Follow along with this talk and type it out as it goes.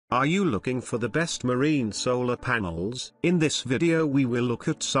Are you looking for the best marine solar panels? In this video we will look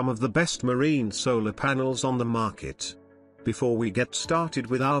at some of the best marine solar panels on the market. Before we get started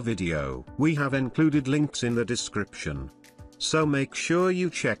with our video, we have included links in the description. So make sure you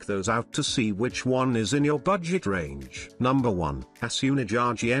check those out to see which one is in your budget range. Number 1. ASUNERGE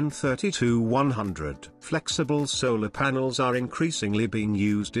RGN32-100. Flexible solar panels are increasingly being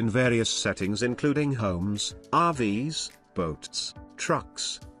used in various settings including homes, RVs, boats,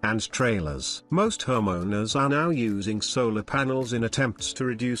 trucks, and trailers. Most homeowners are now using solar panels in attempts to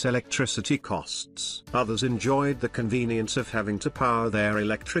reduce electricity costs. Others enjoyed the convenience of having to power their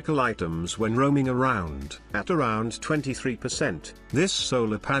electrical items when roaming around. At around 23%, this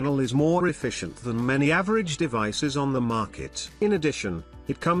solar panel is more efficient than many average devices on the market. In addition,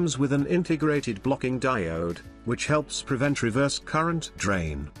 it comes with an integrated blocking diode, which helps prevent reverse current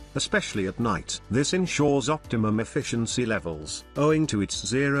drain, especially at night. This ensures optimum efficiency levels. Owing to its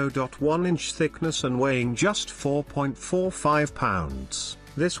 0.1-inch thickness and weighing just 4.45 pounds,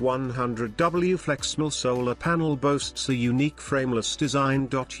 this 100W flexible solar panel boasts a unique frameless design.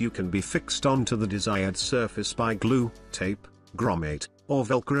 You can be fixed onto the desired surface by glue, tape, grommet, or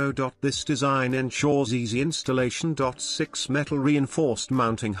Velcro. This design ensures easy installation. 6 metal reinforced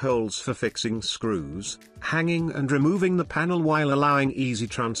mounting holes for fixing screws, hanging and removing the panel while allowing easy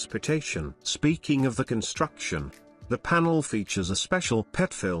transportation. Speaking of the construction, the panel features a special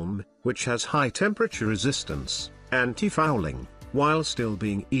PET film, which has high temperature resistance, anti-fouling, while still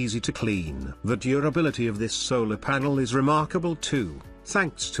being easy to clean. The durability of this solar panel is remarkable too,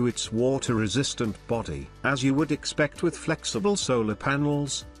 thanks to its water-resistant body. As you would expect with flexible solar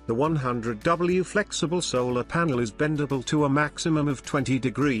panels, the 100W flexible solar panel is bendable to a maximum of 20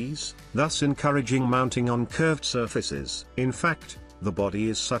 degrees, thus encouraging mounting on curved surfaces. In fact, the body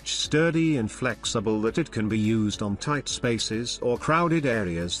is such sturdy and flexible that it can be used on tight spaces or crowded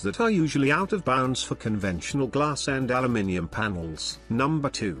areas that are usually out of bounds for conventional glass and aluminium panels. Number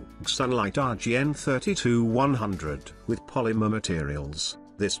 2. Dgsunlight RGN32-100. With polymer materials,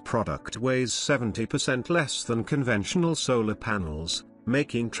 this product weighs 70% less than conventional solar panels,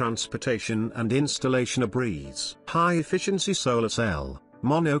 making transportation and installation a breeze. High-efficiency solar cell,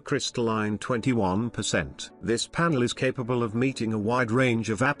 monocrystalline 21%. This panel is capable of meeting a wide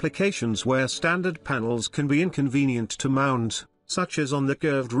range of applications where standard panels can be inconvenient to mount, such as on the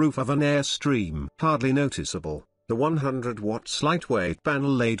curved roof of an Airstream. Hardly noticeable, the 100-watt lightweight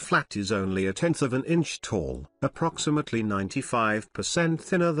panel laid flat is only 1/10 of an inch tall, approximately 95%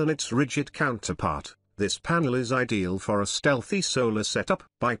 thinner than its rigid counterpart. This panel is ideal for a stealthy solar setup.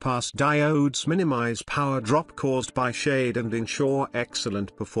 Bypass diodes minimize power drop caused by shade and ensure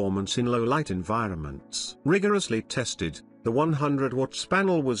excellent performance in low-light environments. Rigorously tested, the 100-watt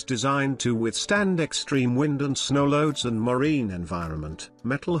panel was designed to withstand extreme wind and snow loads and marine environment.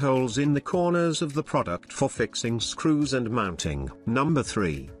 Metal holes in the corners of the product for fixing screws and mounting. Number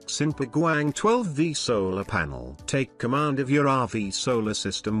 3. Xinpuguang 12V Solar Panel. Take command of your RV solar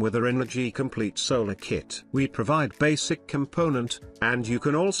system with our Energy Complete Solar Kit. We provide basic component, and you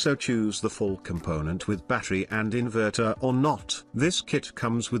can also choose the full component with battery and inverter or not. This kit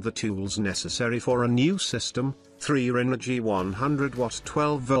comes with the tools necessary for a new system: 3 Energy 100-watt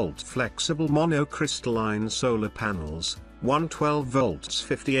 12-volt flexible monocrystalline solar panels, 1 12-volt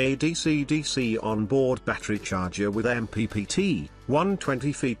 50A DC-DC on-board battery charger with MPPT, 1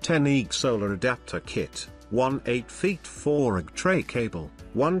 20 feet 10 EG solar adapter kit, 1 8 feet 4 EG tray cable,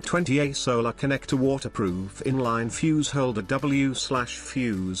 1 20A solar connector waterproof inline fuse holder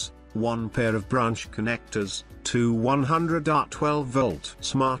W/fuse, 1 pair of branch connectors, 2 100-watt 12-volt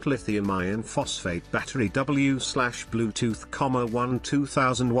smart lithium-ion phosphate battery W/Bluetooth, 1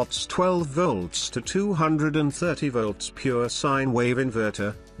 2000 watts 12 volts to 230 volts pure sine wave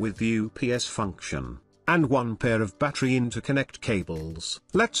inverter, with UPS function, and 1 pair of battery interconnect cables.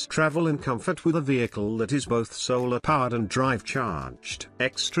 Let's travel in comfort with a vehicle that is both solar powered and drive charged.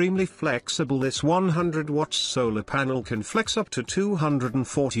 Extremely flexible, this 100-watt solar panel can flex up to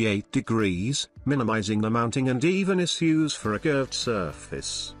 248 degrees, minimizing the mounting and even issues for a curved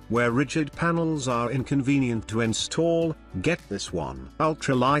surface. Where rigid panels are inconvenient to install, get this one.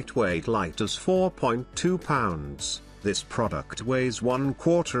 Ultra lightweight, light as 4.2 pounds. This product weighs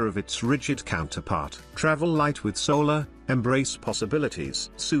 1/4 of its rigid counterpart. Travel light with solar, embrace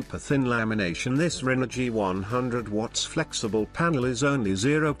possibilities. Super thin lamination. This Energy 100 watts flexible panel is only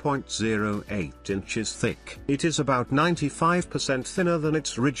 0.08 inches thick. It is about 95% thinner than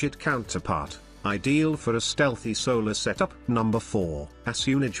its rigid counterpart. ideal for a stealthy solar setup. Number 4.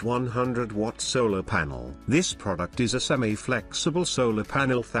 ASUNERGE 100 watt solar panel. This product is a semi-flexible solar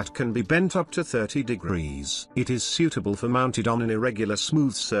panel that can be bent up to 30 degrees. It is suitable for mounted on irregular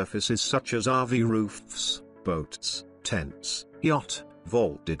smooth surfaces such as RV roofs, boats, tents, yacht,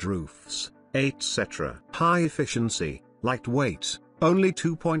 vaulted roofs, etc. High efficiency, lightweight, only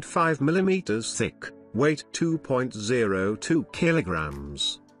 2.5 mm thick, weight 2.02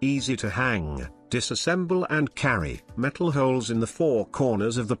 kilograms, easy to hang, disassemble and carry. Metal holes in the 4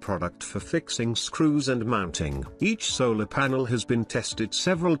 corners of the product for fixing screws and mounting. Each solar panel has been tested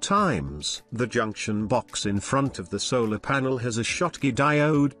several times. The junction box in front of the solar panel has a Schottky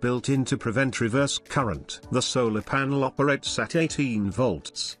diode built in to prevent reverse current. The solar panel operates at 18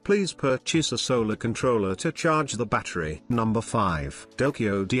 volts. Please purchase a solar controller to charge the battery. Number 5.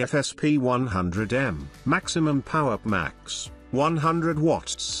 Dokyo DFSP 100M. Maximum power max 100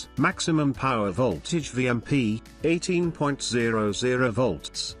 watts. Maximum power voltage VMP, 18.00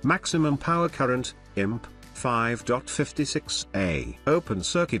 volts. Maximum power current, IMP, 5.56A. Open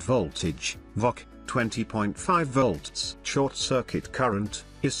circuit voltage, VOC, 20.5 volts. Short circuit current,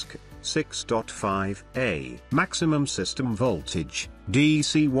 ISC, 6.5A. Maximum system voltage,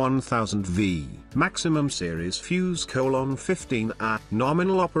 DC1000V. Maximum series fuse :15A.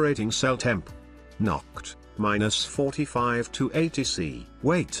 Nominal operating cell temp, knocked. -45 to 80 C.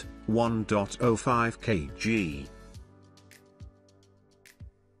 Weight, 1.05 kg.